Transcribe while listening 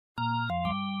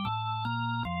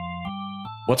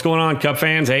What's going on, Cub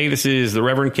fans? Hey, this is the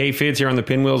Reverend K Fids here on the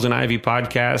Pinwheels and Ivy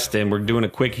podcast, and we're doing a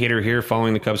quick hitter here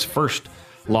following the Cubs' first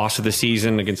loss of the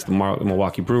season against the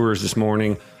Milwaukee Brewers this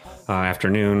morning,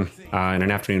 afternoon, and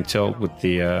an afternoon tilt with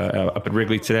the up at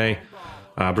Wrigley today.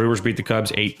 Brewers beat the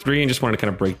Cubs 8-3, and just wanted to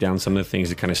kind of break down some of the things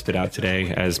that kind of stood out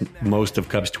today, as most of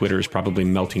Cubs Twitter is probably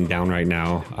melting down right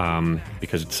now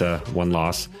because it's one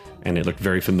loss, and it looked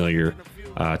very familiar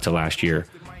to last year.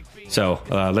 So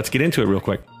let's get into it real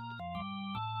quick.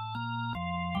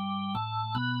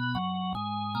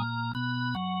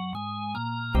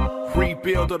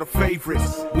 Rebuild of the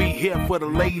favorites, we here for the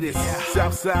latest.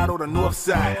 South side or the north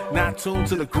side, not tuned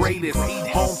to the greatest.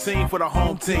 Home team for the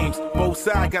home teams, both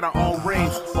sides got our own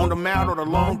rings. On the mound or the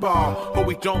long ball, but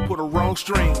we don't put the wrong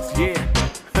strings, yeah.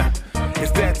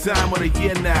 It's that time of the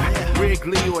year now.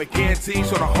 Wrigley or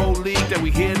Gantes or the whole league that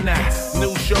we here now.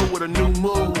 New show with a new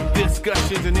mood,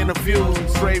 discussions and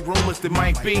interviews. Trade rumors that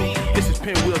might be, this is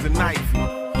Pinwheels and Ivy,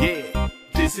 yeah.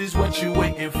 This is what you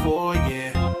waiting for,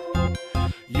 yeah.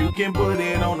 You can put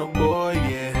it on the board,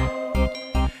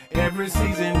 yeah. Every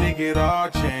season, nigga, it all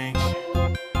change.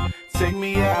 Take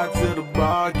me out to the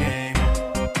ball game.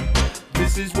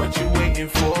 This is what you waiting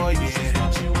for,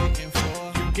 yeah.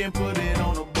 You can put it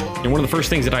on the board. And one of the first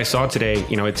things that I saw today,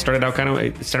 it started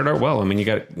out well. I mean, you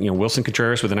got Wilson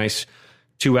Contreras with a nice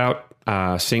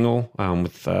 2-out single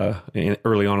with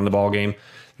early on in the ball game.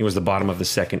 It was the bottom of the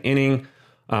second inning.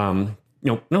 Bottom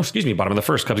of the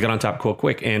first. Cubs got on top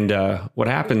quick. And what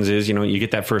happens is, you get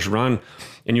that first run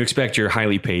and you expect your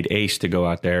highly paid ace to go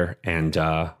out there and,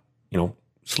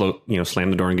 slam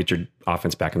the door and get your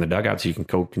offense back in the dugout so you can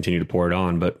continue to pour it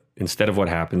on. But instead of what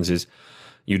happens is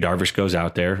Yu Darvish goes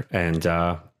out there and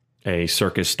a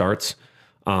circus starts.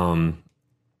 And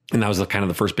that was kind of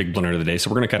the first big blunder of the day. So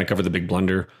we're going to kind of cover the big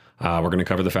blunder. We're going to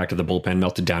cover the fact that the bullpen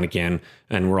melted down again.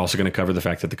 And we're also going to cover the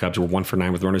fact that the Cubs were 1 for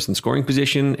 9 with runners in scoring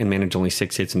position and managed only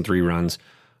 6 hits and 3 runs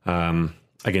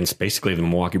against basically the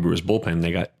Milwaukee Brewers bullpen.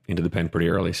 They got into the pen pretty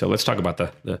early. So let's talk about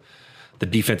the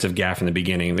defensive gaffe in the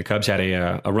beginning. The Cubs had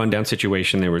a rundown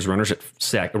situation. There was a runner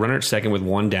at second with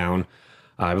 1 down.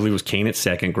 I believe it was Kane at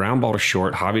second. Ground ball to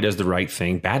short. Javi does the right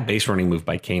thing. Bad base running move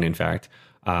by Kane, in fact.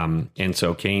 And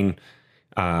so Kane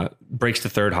breaks to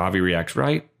third. Javi reacts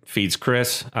right. Feeds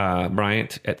Chris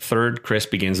Bryant at third. Chris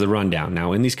begins the rundown.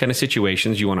 Now, in these kind of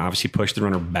situations, you want to obviously push the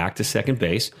runner back to second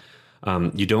base.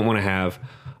 You don't want to have,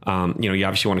 you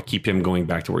obviously want to keep him going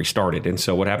back to where he started. And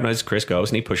so what happened is Chris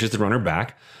goes and he pushes the runner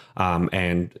back.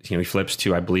 And he flips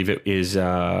to, I believe it is,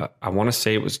 I want to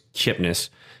say it was Kipnis.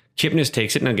 Kipnis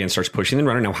takes it and again starts pushing the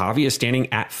runner. Now, Javi is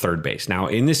standing at third base. Now,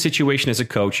 in this situation as a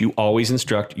coach, you always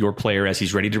instruct your player as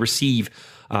he's ready to receive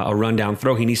a rundown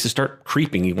throw. He needs to start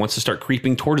creeping. He wants to start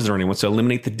creeping towards the runner. He wants to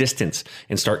eliminate the distance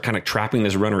and start kind of trapping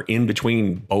this runner in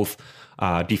between both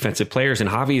defensive players. And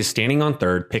Javi is standing on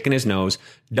third, picking his nose,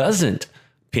 doesn't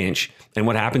pinch. And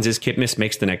what happens is Kipnis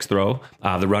makes the next throw.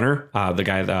 The runner, the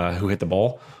guy who hit the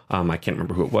ball, I can't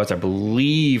remember who it was. I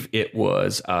believe it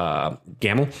was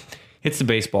Gamble. Hits the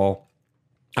baseball,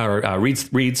 or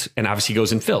reads, and obviously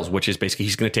goes and fills, which is basically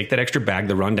he's going to take that extra bag.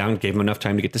 The rundown gave him enough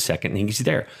time to get to second, and he's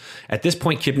there. At this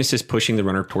point, Kipnis is pushing the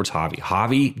runner towards Javi.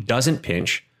 Javi doesn't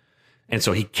pinch, and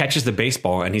so he catches the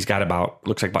baseball, and he's got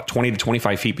looks like about 20 to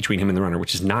 25 feet between him and the runner,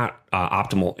 which is not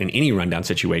optimal in any rundown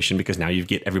situation because now you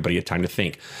get everybody a time to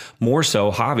think. More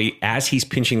so, Javi, as he's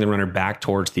pinching the runner back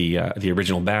towards the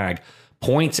original bag,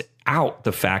 points out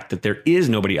the fact that there is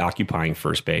nobody occupying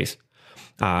first base.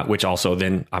 Which also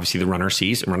then obviously the runner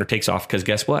sees and runner takes off because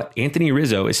guess what? Anthony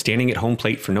Rizzo is standing at home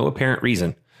plate for no apparent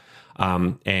reason.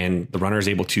 And the runner is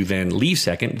able to then leave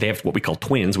second. They have what we call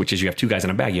twins, which is you have 2 guys in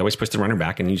a bag. You always push the runner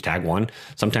back and you tag one.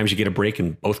 Sometimes you get a break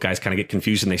and both guys kind of get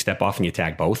confused and they step off and you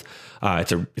tag both.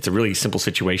 It's a really simple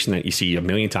situation that you see a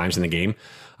million times in the game.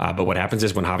 But what happens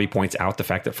is when Javi points out the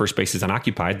fact that first base is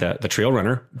unoccupied, the trail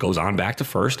runner goes on back to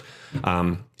first.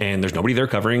 And there's nobody there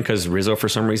covering because Rizzo, for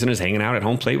some reason, is hanging out at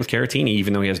home plate with Caratini,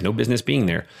 even though he has no business being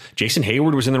there. Jason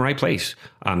Hayward was in the right place.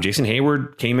 Jason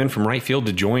Hayward came in from right field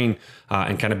to join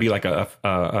and kind of be like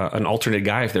an alternate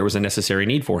guy if there was a necessary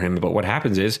need for him. But what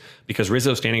happens is because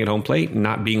Rizzo's standing at home plate,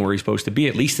 not being where he's supposed to be,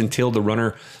 at least until the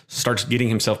runner starts getting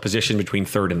himself positioned between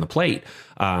third and the plate,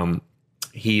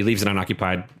 he leaves it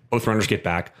unoccupied. Both runners get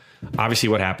back. Obviously,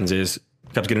 what happens is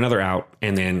Cubs get another out,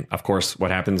 and then, of course, what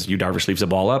happens, Yu Darvish leaves the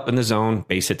ball up in the zone,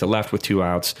 base hit to left with 2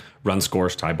 outs, run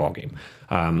scores, tie ball game.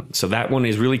 So that one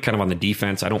is really kind of on the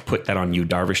defense. I don't put that on Yu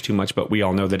Darvish too much, but we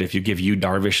all know that if you give Yu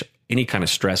Darvish any kind of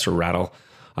stress or rattle,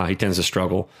 he tends to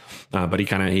struggle. But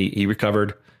he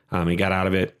recovered, he got out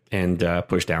of it, and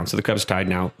pushed down. So the Cubs tied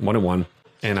now 1-1.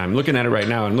 And I'm looking at it right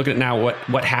now. I'm looking at now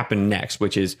what happened next,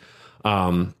 which is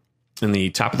in the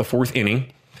top of the fourth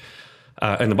inning.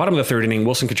 In the bottom of the third inning,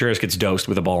 Wilson Contreras gets dosed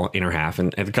with a ball in her half.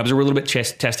 And the Cubs are a little bit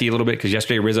testy a little bit because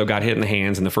yesterday Rizzo got hit in the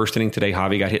hands. In the first inning today,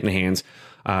 Javi got hit in the hands.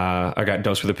 I got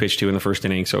dosed with a pitch too in the first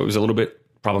inning. So it was a little bit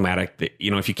problematic. You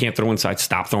know, if you can't throw inside,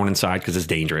 stop throwing inside because it's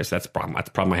dangerous. That's the problem. That's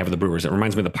the problem I have with the Brewers. It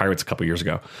reminds me of the Pirates a couple years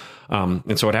ago.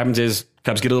 And so what happens is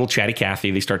Cubs get a little chatty Cathy.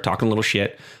 They start talking a little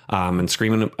shit and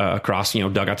screaming across,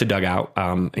 dugout to dugout.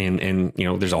 And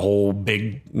there's a whole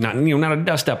big, not a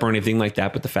dust up or anything like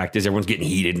that. But the fact is everyone's getting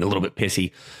heated and a little bit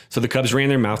pissy. So the Cubs ran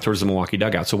their mouth towards the Milwaukee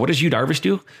dugout. So what does Yu Darvish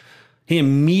do? He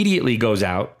immediately goes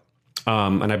out.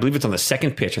 And I believe it's on the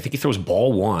second pitch. I think he throws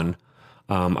ball one.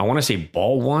 I want to say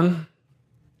ball one.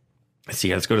 Let's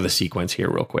see. Let's go to the sequence here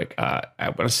real quick. I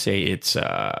want to say it's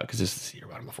because this is here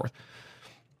bottom of the fourth.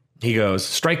 He goes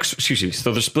strikes. Excuse me.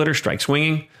 So the splitter strike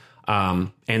swinging,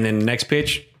 and then the next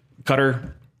pitch,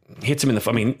 cutter hits him in the.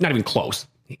 I mean, not even close.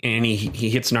 And he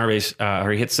hits Narvaez,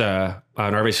 or he hits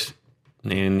Narvaez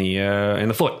in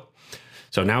the foot.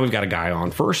 So now we've got a guy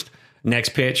on first. Next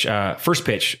pitch, first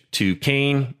pitch to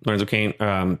Cain, Lorenzo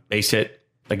Cain, base hit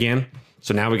again.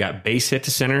 So now we got base hit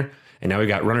to center. And now we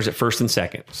got runners at first and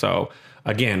second. So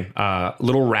again,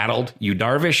 little rattled. Yu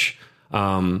Darvish.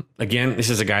 Again,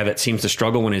 this is a guy that seems to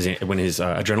struggle when his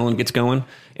adrenaline gets going,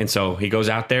 and so he goes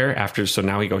out there after. So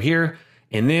now we go here,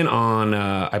 and then on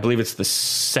I believe it's the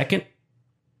second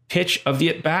pitch of the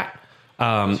at bat.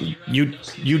 Yu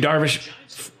Darvish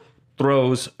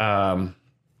throws a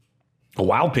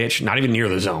wild pitch, not even near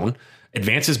the zone,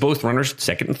 advances both runners,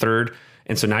 second and third,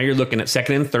 and so now you're looking at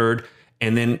second and third.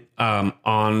 And then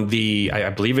on the, I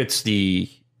believe it's the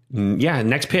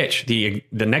next pitch, the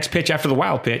next pitch after the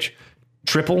wild pitch,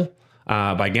 triple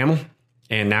by Gamble.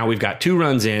 And now we've got 2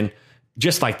 runs in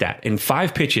just like that in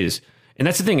 5 pitches. And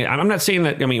that's the thing. I'm not saying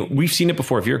that. I mean, we've seen it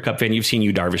before. If you're a Cub fan, you've seen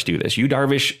Yu Darvish do this. Yu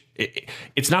Darvish,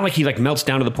 it's not like he melts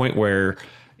down to the point where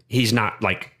he's not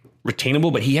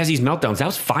retainable, but he has these meltdowns. That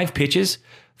was 5 pitches,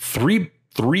 three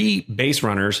base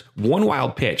runners, 1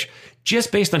 wild pitch,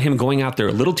 just based on him going out there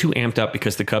a little too amped up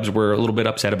because the Cubs were a little bit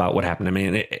upset about what happened. I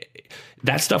mean,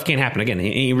 that stuff can't happen again.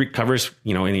 He recovers,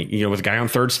 with a guy on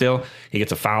third still, he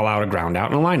gets a foul out, a ground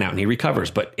out, and a line out, and he recovers.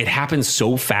 But it happens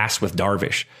so fast with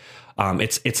Darvish.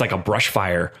 It's like a brush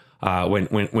fire when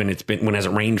it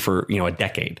hasn't rained for a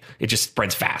decade. It just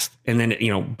spreads fast, and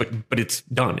then but it's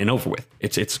done and over with.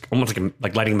 It's almost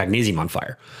like lighting magnesium on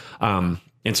fire.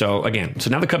 And so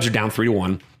now the Cubs are down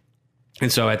 3-1.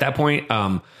 And so at that point,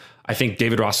 I think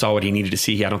David Ross saw what he needed to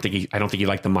see. I don't think he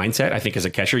liked the mindset. I think as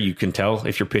a catcher, you can tell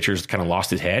if your pitcher's kind of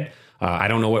lost his head. I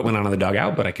don't know what went on in the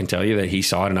dugout, but I can tell you that he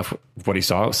saw enough of what he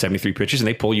saw, 73 pitches, and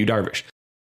they pull Yu Darvish.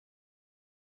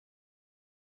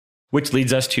 Which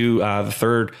leads us to the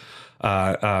third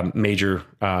major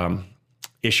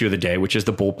issue of the day, which is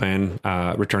the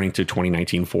bullpen returning to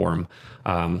 2019 form.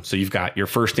 So you've got your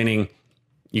first inning.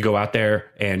 You go out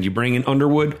there and you bring in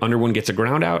Underwood. Underwood gets a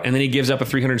ground out, and then he gives up a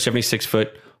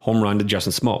 376-foot home run to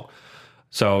Justin Smoak.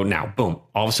 So now, boom,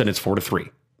 all of a sudden it's 4-3.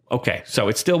 Okay, so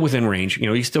it's still within range.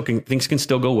 Things can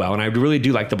still go well, and I really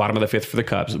do like the bottom of the fifth for the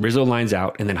Cubs. Rizzo lines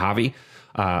out, and then Javi,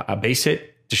 a base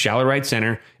hit to shallow right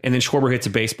center, and then Schwarber hits a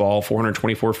baseball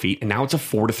 424 feet, and now it's a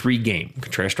 4-3 game.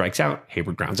 Contreras strikes out,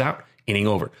 Hayward grounds out, inning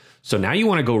over. So now you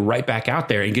want to go right back out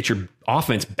there and get your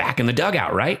offense back in the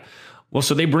dugout, right? Well,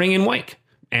 so they bring in White.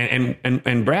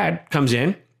 And Brad comes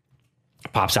in,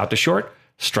 pops out to short,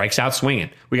 strikes out swinging.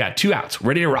 We got 2 outs,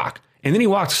 ready to rock. And then he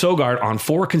walked Sogard on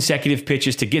 4 consecutive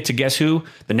pitches to get to guess who?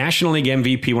 The National League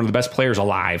MVP, one of the best players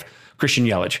alive, Christian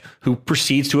Yelich, who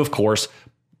proceeds to, of course,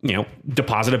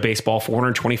 deposit a baseball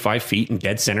 425 feet in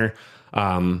dead center.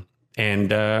 And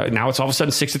now it's all of a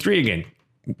sudden 6-3 again.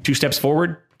 2 steps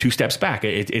forward, 2 steps back.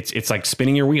 It's like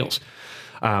spinning your wheels.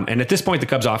 And at this point, the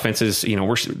Cubs offense is,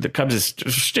 the Cubs is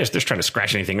just trying to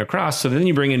scratch anything across. So then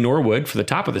you bring in Norwood for the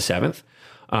top of the 7th.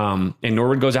 And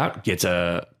Norwood goes out, gets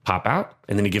a pop out,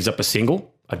 and then he gives up a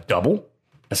single, a double,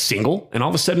 a single. And all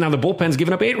of a sudden now the bullpen's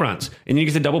giving up 8 runs, and you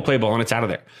get the double play ball and it's out of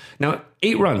there. Now,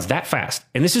 8 runs that fast.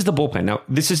 And this is the bullpen. Now,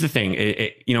 this is the thing.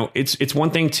 It's one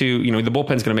thing to, the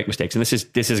bullpen's going to make mistakes. And this is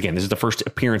the first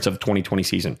appearance of the 2020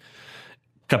 season.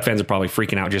 Cub fans are probably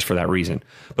freaking out just for that reason.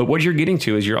 But what you're getting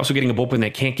to is you're also getting a bullpen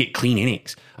that can't get clean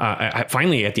innings.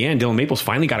 Finally, at the end, Dylan Maples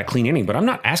finally got a clean inning. But I'm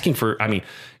not asking for. I mean,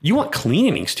 you want clean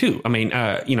innings too. I mean,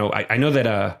 I know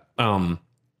that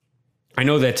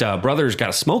Brothers got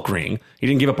a smoke ring. He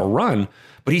didn't give up a run,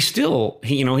 but he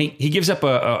gives up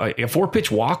a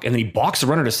 4-pitch walk, and then he balks the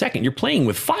runner to second. You're playing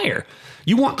with fire.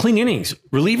 You want clean innings.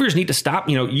 Relievers need to stop.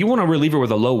 You want a reliever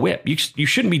with a low whip. You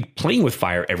shouldn't be playing with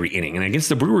fire every inning. And against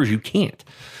the Brewers, you can't.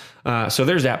 So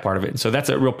there's that part of it. So that's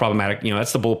a real problematic,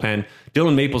 that's the bullpen.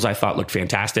 Dylan Maples, I thought looked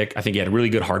fantastic. I think he had a really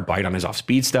good hard bite on his off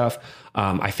speed stuff.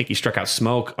 I think he struck out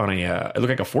Smoke on it looked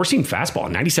like a 4-seam fastball,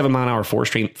 97 mile an hour,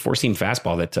 4-seam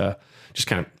fastball that, just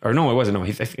kind of, or no, it wasn't. No,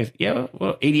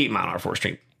 88 mile an hour,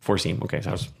 4-seam. Okay. So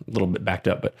I was a little bit backed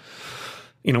up, but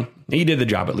he did the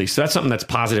job at least. So that's something that's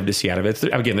positive to see out of it.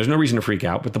 Again, there's no reason to freak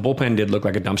out, but the bullpen did look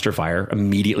like a dumpster fire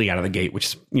immediately out of the gate,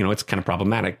 which, it's kind of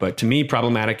problematic. But to me,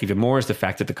 problematic even more is the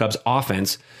fact that the Cubs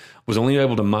offense was only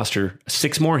able to muster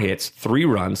 6 more hits, 3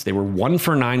 runs. They were 1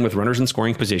 for 9 with runners in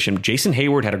scoring position. Jason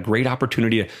Hayward had a great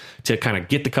opportunity to kind of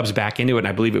get the Cubs back into it. And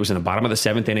I believe it was in the bottom of the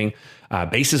 7th inning,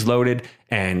 bases loaded,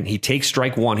 and he takes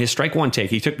strike one. His strike one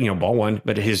take, he took, ball one,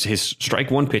 but his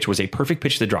strike one pitch was a perfect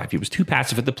pitch to the drive. He was too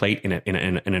passive at the plate in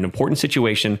an important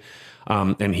situation.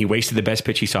 And he wasted the best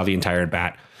pitch he saw the entire at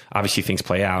bat. Obviously things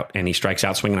play out, and he strikes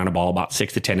out swinging on a ball about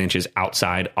 6 to 10 inches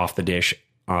outside off the dish,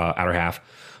 outer half.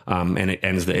 And it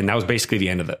ends and that was basically the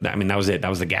end of that. I mean, that was it. That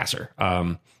was the gasser.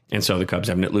 And so the Cubs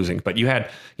ended up losing. But you had,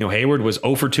 Hayward was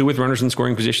 0 for 2 with runners in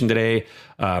scoring position today.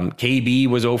 KB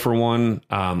was 0 for 1.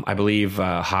 I believe,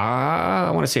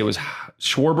 I want to say it was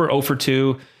Schwarber 0 for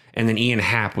 2. And then Ian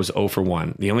Happ was 0 for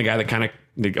 1. The only guy that got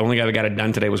it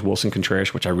done today was Wilson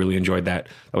Contreras, which I really enjoyed that.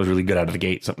 That was really good out of the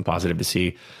gate. Something positive to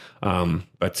see.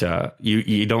 But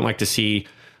you don't like to see,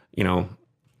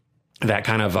 that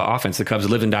kind of offense. The Cubs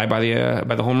live and die by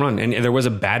the home run. And there was a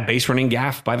bad base running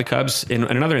gaffe by the Cubs in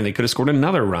another, and they could have scored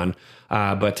another run.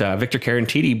 But Victor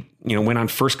Caratini, went on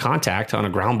first contact on a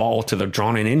ground ball to the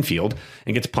drawn in infield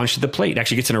and gets punched at the plate.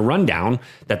 Actually gets in a rundown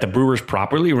that the Brewers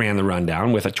properly ran the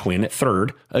rundown with a twin at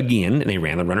third again. And they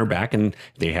ran the runner back, and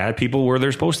they had people where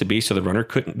they're supposed to be. So the runner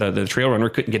the trail runner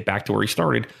couldn't get back to where he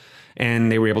started,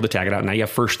 and they were able to tag it out. Now you have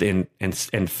first and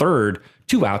third,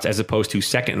 2 outs, as opposed to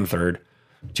second and third,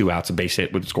 2 outs. A base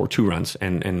hit would score 2 runs.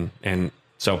 And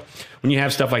so when you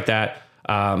have stuff like that,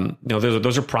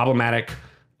 those are problematic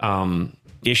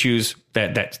issues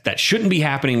that shouldn't be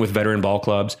happening with veteran ball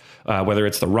clubs, whether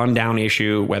it's the rundown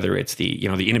issue, whether it's the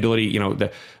inability, Yu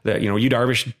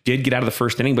Darvish did get out of the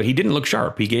first inning, but he didn't look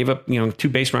sharp. He gave up, 2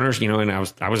 base runners, and I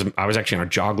was actually on a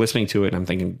jog listening to it, and I'm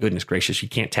thinking, goodness gracious, you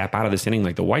can't tap out of this inning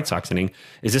like the White Sox inning.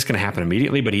 Is this going to happen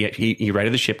immediately? But he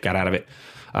righted the ship, got out of it.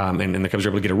 And the Cubs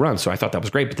were able to get a run. So I thought that was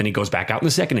great. But then he goes back out in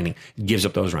the second inning, gives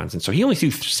up those runs. And so he only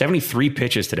threw 73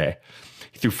 pitches today.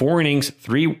 He threw 4 innings,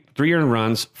 3 earned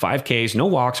runs, 5 Ks, no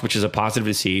walks, which is a positive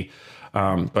to see.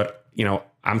 But,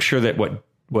 I'm sure that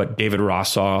what David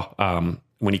Ross saw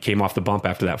when he came off the bump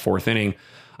after that 4th inning,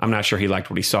 I'm not sure he liked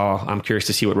what he saw. I'm curious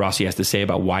to see what Rossi has to say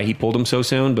about why he pulled him so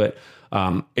soon. But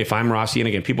if I'm Rossi, and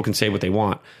again, people can say what they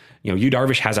want, Yu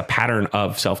Darvish has a pattern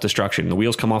of self-destruction. The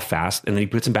wheels come off fast, and then he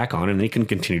puts them back on, and then he can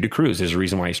continue to cruise. There's a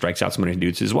reason why he strikes out so many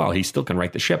dudes as well. He still can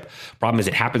right the ship. Problem is,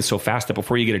 it happens so fast that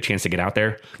before you get a chance to get out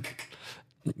there,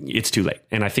 it's too late.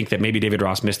 And I think that maybe David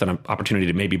Ross missed an opportunity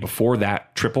to maybe before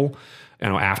that triple,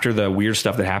 after the weird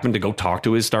stuff that happened, to go talk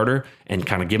to his starter and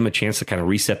kind of give him a chance to kind of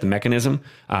reset the mechanism.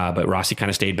 But Rossi kind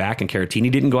of stayed back, and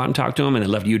Caratini didn't go out and talk to him, and it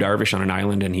left Yu Darvish on an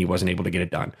island, and he wasn't able to get it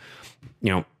done.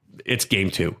 It's game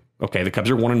 2. Okay, the Cubs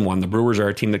are 1-1. The Brewers are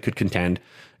a team that could contend.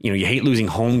 You hate losing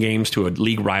home games to a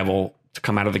league rival to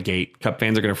come out of the gate. Cub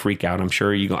fans are going to freak out. I'm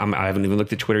sure I haven't even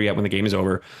looked at Twitter yet when the game is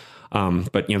over.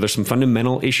 But there's some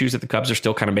fundamental issues that the Cubs are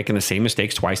still kind of making the same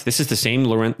mistakes twice. This is the same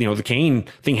the Kane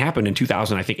thing happened in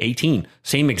 2018.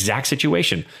 Same exact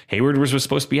situation. Hayward was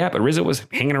supposed to be at, but Rizzo was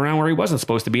hanging around where he wasn't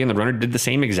supposed to be, and the runner did the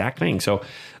same exact thing. So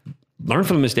learn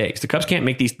from the mistakes. The Cubs can't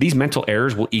make these mental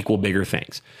errors will equal bigger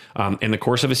things. In the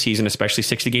course of a season, especially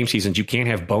 60-game seasons, you can't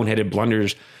have boneheaded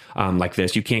blunders like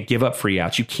this. You can't give up free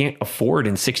outs. You can't afford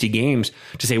in 60 games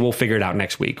to say, we'll figure it out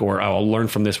next week, or I'll learn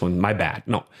from this one. My bad.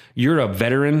 No, you're a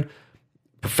veteran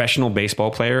professional baseball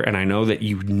player, and I know that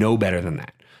you know better than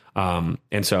that.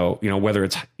 And so, whether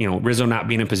it's, Rizzo not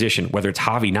being in position, whether it's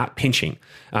Javi not pinching,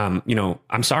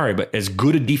 I'm sorry, but as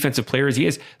good a defensive player as he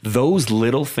is, those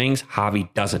little things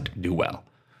Javi doesn't do well.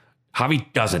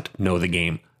 Javi doesn't know the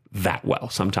game that well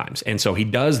sometimes. And so he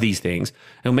does these things.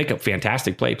 He'll make a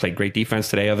fantastic play, played great defense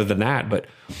today other than that. But,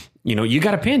 you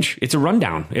got to pinch. It's a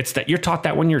rundown. It's that you're taught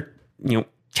that when you're,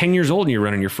 10 years old and you're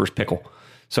running your first pickle.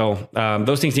 So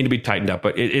those things need to be tightened up.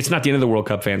 But it's not the end of the world,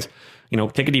 Cub fans.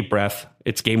 Take a deep breath.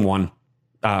 It's game 1,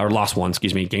 or loss 1,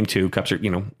 excuse me. Game 2, Cubs are,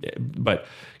 but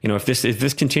if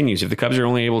this continues, if the Cubs are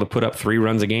only able to put up 3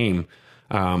 runs a game,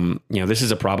 this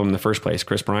is a problem in the first place.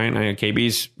 Chris Bryant,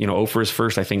 KB's, 0 for his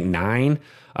first, I think 9.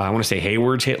 I want to say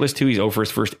Hayward's hitless too. He's 0 for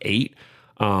his first 8.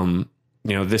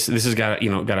 This has got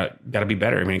to be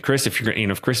better. I mean, Chris, if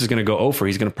Chris is going to go 0 for,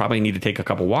 he's going to probably need to take a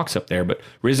couple walks up there. But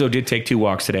Rizzo did take 2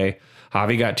 walks today.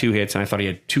 Javi got 2 hits, and I thought he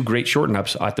had 2 great short and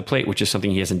ups at the plate, which is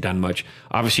something he hasn't done much.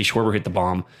 Obviously, Schwarber hit the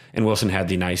bomb, and Wilson had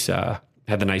the nice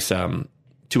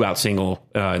 2-out single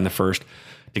in the first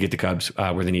to get the Cubs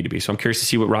where they need to be. So I'm curious to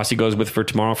see what Rossi goes with for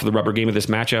tomorrow for the rubber game of this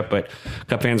matchup. But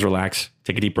Cub fans, relax,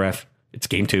 take a deep breath. It's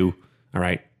game 2. All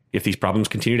right. If these problems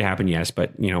continue to happen, yes.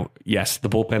 But, yes, the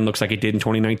bullpen looks like it did in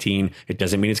 2019. It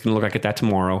doesn't mean it's going to look like it that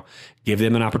tomorrow. Give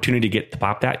them an opportunity to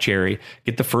pop that cherry,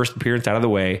 get the first appearance out of the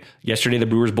way. Yesterday, the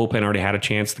Brewers bullpen already had a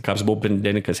chance. The Cubs bullpen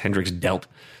didn't because Hendricks dealt.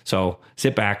 So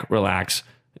sit back, relax.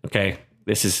 Okay.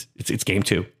 It's game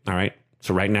 2. All right.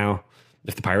 So right now,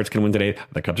 if the Pirates can win today,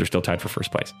 the Cubs are still tied for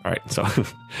first place. All right. So, all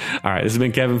right. This has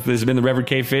been Kevin. This has been the Reverend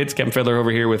K Fitz. Kevin Fiddler over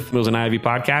here with Mills and Ivy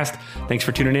podcast. Thanks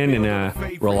for tuning in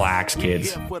and relax,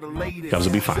 kids. Cubs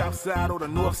will be fine. South side or the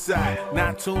north side,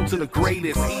 not tuned to the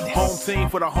greatest. Home team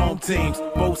for the home teams.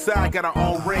 Both sides got our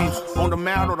own rings. On the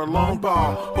mound or the long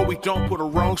ball, but we don't put the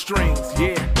wrong strings.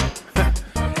 Yeah.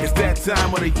 It's that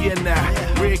time of the year now.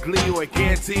 Wrigley or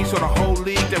Ganty, so the whole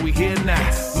league that we hear now.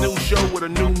 New show with a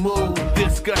new mood.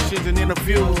 Discussions and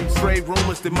interviews. Trade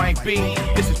rumors that might be.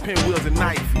 This is Pinwheels and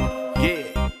Knife.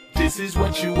 Yeah, this is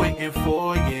what you waiting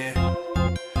for, yeah.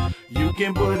 You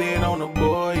can put it on the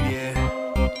board,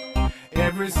 yeah.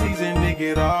 Every season, nigga,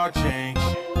 it all change.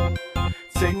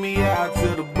 Take me out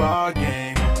to the ball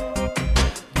game.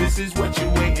 This is what you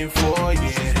waiting for,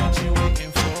 yeah.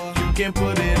 You can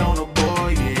put it on the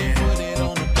board, yeah.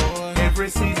 Every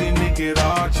season, nigga, it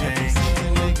all change.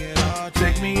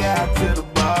 Take me out to the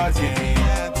bars,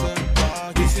 yeah.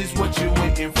 This is what you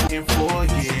waiting for,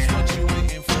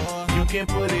 yeah. You can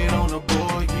put it on the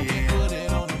board,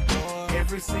 yeah.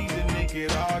 Every season, nigga,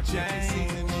 it all change.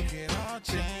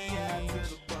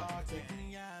 Take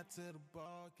me out to the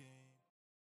ball game.